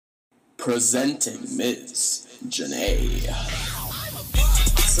Presenting Mizz Jinnay.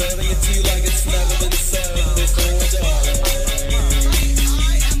 Serving it to you like it's never been served before, darling.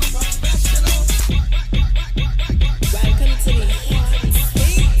 Welcome to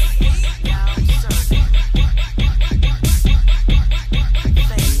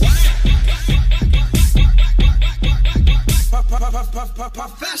the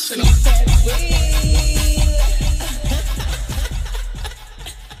professional.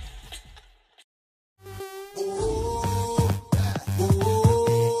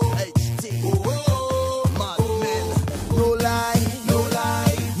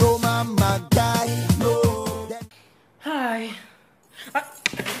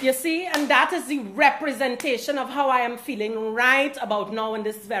 You see, and that is the representation of how I am feeling right about now in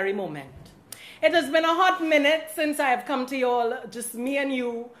this very moment. It has been a hot minute since I have come to you all, just me and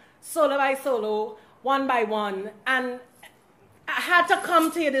you, solo by solo, one by one. And I had to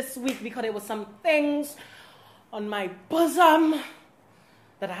come to you this week because there were some things on my bosom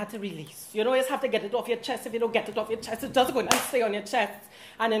that I had to release. You know, you just have to get it off your chest. If you don't get it off your chest, it's just going to stay on your chest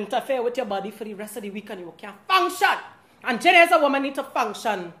and interfere with your body for the rest of the week and you can't function. And Jinnay as a woman need to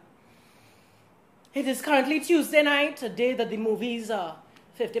function. It is currently Tuesday night, a day that the movies are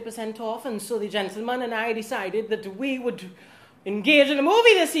 50% off, and so the gentleman and I decided that we would engage in a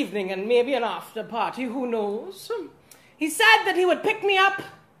movie this evening and maybe an after party, who knows. He said that he would pick me up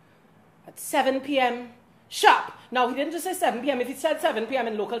at 7 p.m. sharp. Now, he didn't just say 7 p.m. If he said 7 p.m.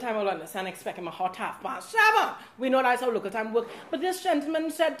 in local time, I will understand, expect him a hot 7:30. We know that's how local time works. But this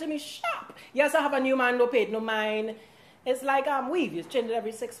gentleman said to me, sharp. Yes, I have a new man, no paid, no mind. It's like weave. You change it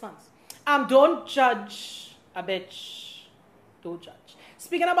every 6 months. Don't judge a bitch. Don't judge.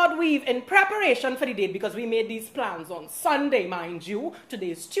 Speaking about weave, in preparation for the date, because we made these plans on Sunday, mind you.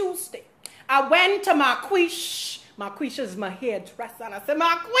 Today is Tuesday. I went to Marquish. Marquish is my hairdresser. And I said,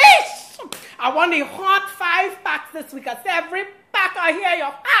 Marquish, I want the hot 5 packs this week. I said, every pack I hear you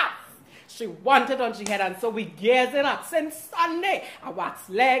have. She wanted on she had, and so we gazing up since Sunday. I wax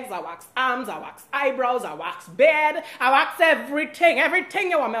legs, I wax arms, I wax eyebrows, I wax beard, I wax everything. Everything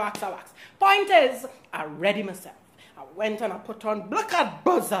you want me wax, I wax. Point is, I ready myself. I went and I put on, look at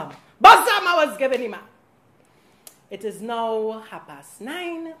bosom. Bosom I was giving him. It is now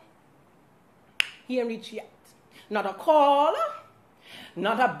 9:30. He ain't reached yet. Not a call,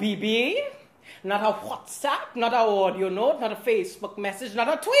 not a BB. Not a WhatsApp, not a audio note, not a Facebook message, not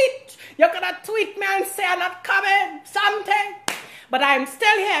a tweet. You're going to tweet me and say I'm not coming, something. But I'm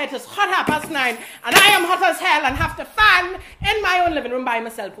still here. It is hot 9:30, and I am hot as hell and have to fan in my own living room by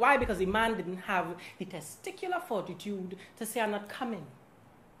myself. Why? Because the man didn't have the testicular fortitude to say I'm not coming.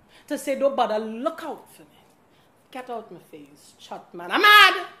 To say, don't bother, look out for me. Get out my face, shut man. I'm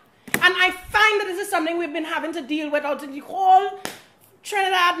mad. And I find that this is something we've been having to deal with out in the whole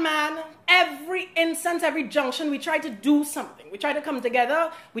Trinidad, man. Every instance, every junction, we try to do something. We try to come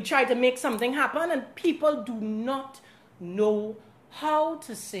together. We try to make something happen. And people do not know how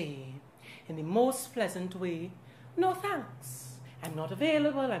to say in the most pleasant way, no thanks. I'm not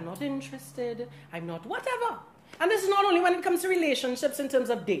available. I'm not interested. I'm not whatever. And this is not only when it comes to relationships in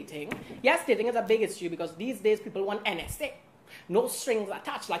terms of dating. Yes, dating is a big issue because these days people want NSA. No strings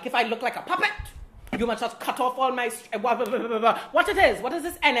attached. Like if I look like a puppet, you must just cut off all my... What it is? What is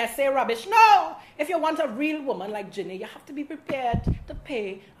this NSA rubbish? No! If you want a real woman like Jinnay, you have to be prepared to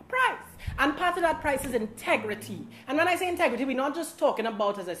pay a price. And part of that price is integrity. And when I say integrity, we're not just talking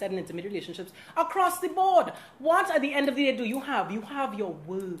about, as I said, in intimate relationships, across the board. What at the end of the day do you have? You have your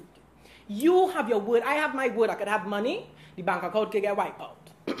word. You have your word. I have my word. I could have money. The bank account could get wiped out.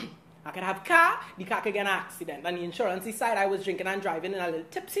 I could have car, the car could get an accident. On the insurance side, I was drinking and driving and a little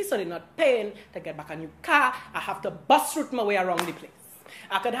tipsy, so they're not paying to get back a new car. I have to bus route my way around the place.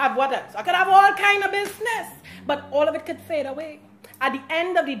 I could have what else? I could have all kind of business, but all of it could fade away. At the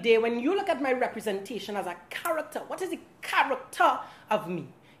end of the day, when you look at my representation as a character, what is the character of me?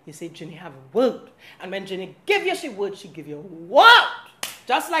 You say, Jinnay have a word. And when Jinnay give you she word, she give you a word.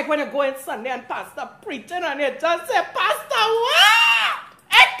 Just like when you go in Sunday and pastor preaching and you just say, Pastor, what?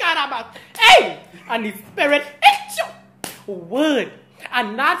 Hey! And the spirit hits you. Word.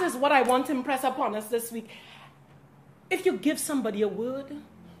 And that is what I want to impress upon us this week. If you give somebody a word,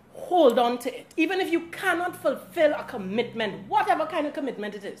 hold on to it. Even if you cannot fulfill a commitment, whatever kind of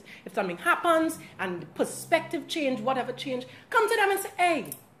commitment it is. If something happens and perspective change, whatever change, come to them and say, hey,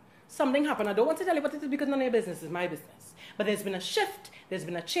 something happened. I don't want to tell you what it is because none of your business is my business. But there's been a shift, there's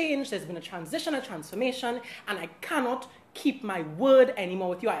been a change, there's been a transition, a transformation, and I cannot keep my word anymore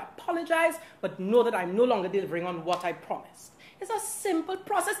with you. I apologize, but know that I'm no longer delivering on what I promised. It's a simple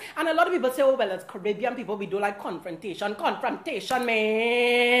process. And a lot of people say, oh, well, as Caribbean people, we do like confrontation. Confrontation,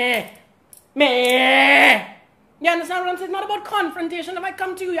 man. Me. You understand what I'm saying? It's not about confrontation. If I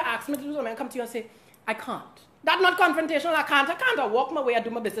come to you, you ask me to do something, I come to you and say, I can't. That's not confrontational. I can't. I walk my way, I do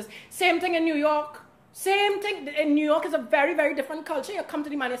my business. Same thing in New York. Same thing. In New York is a very, very different culture. You come to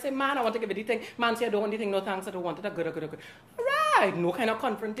the man and say, man, I want to give you the thing. Man say, I don't want the thing. No thanks, I don't want it. Good. All right. No kind of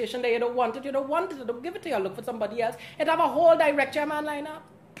confrontation there. You don't want it. You don't want it. You don't give it to you. Look for somebody else. It have a whole director man line up.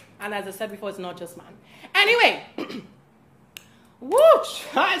 And as I said before, it's not just man. Anyway. Woo!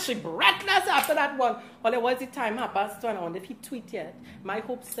 She breathless after that one. Well, it was the time 1:30. I wonder if he tweet yet. My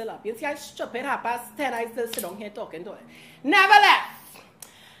hope's still up. You see, I stupid 10:30. I still sit down here talking to her. Nevertheless,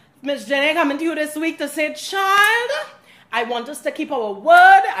 Mizz Jinnay coming to you this week to say, child, I want us to keep our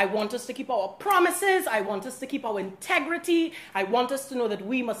word. I want us to keep our promises. I want us to keep our integrity. I want us to know that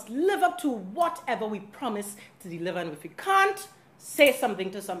we must live up to whatever we promise to deliver. And if we can't, say something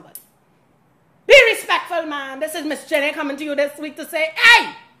to somebody. Be respectful, man. This is Mizz Jinnay coming to you this week to say,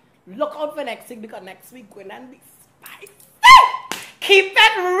 hey, look out for next week because next week we're going to be spicy. Keep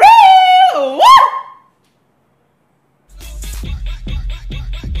it real. Woo!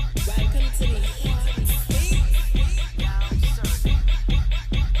 Welcome to the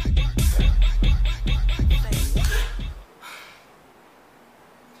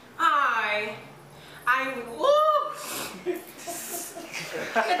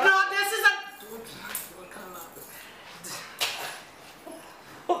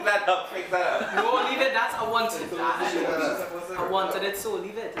No, leave it. That's I wanted that. I wanted it, so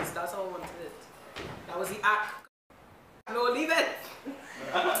leave it. That's how I wanted it. That was the act. No, leave it.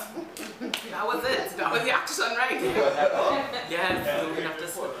 That was it. That was the action, right? Yes. So we have to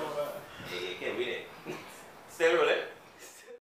slip over. You can't read it. Stay rolling.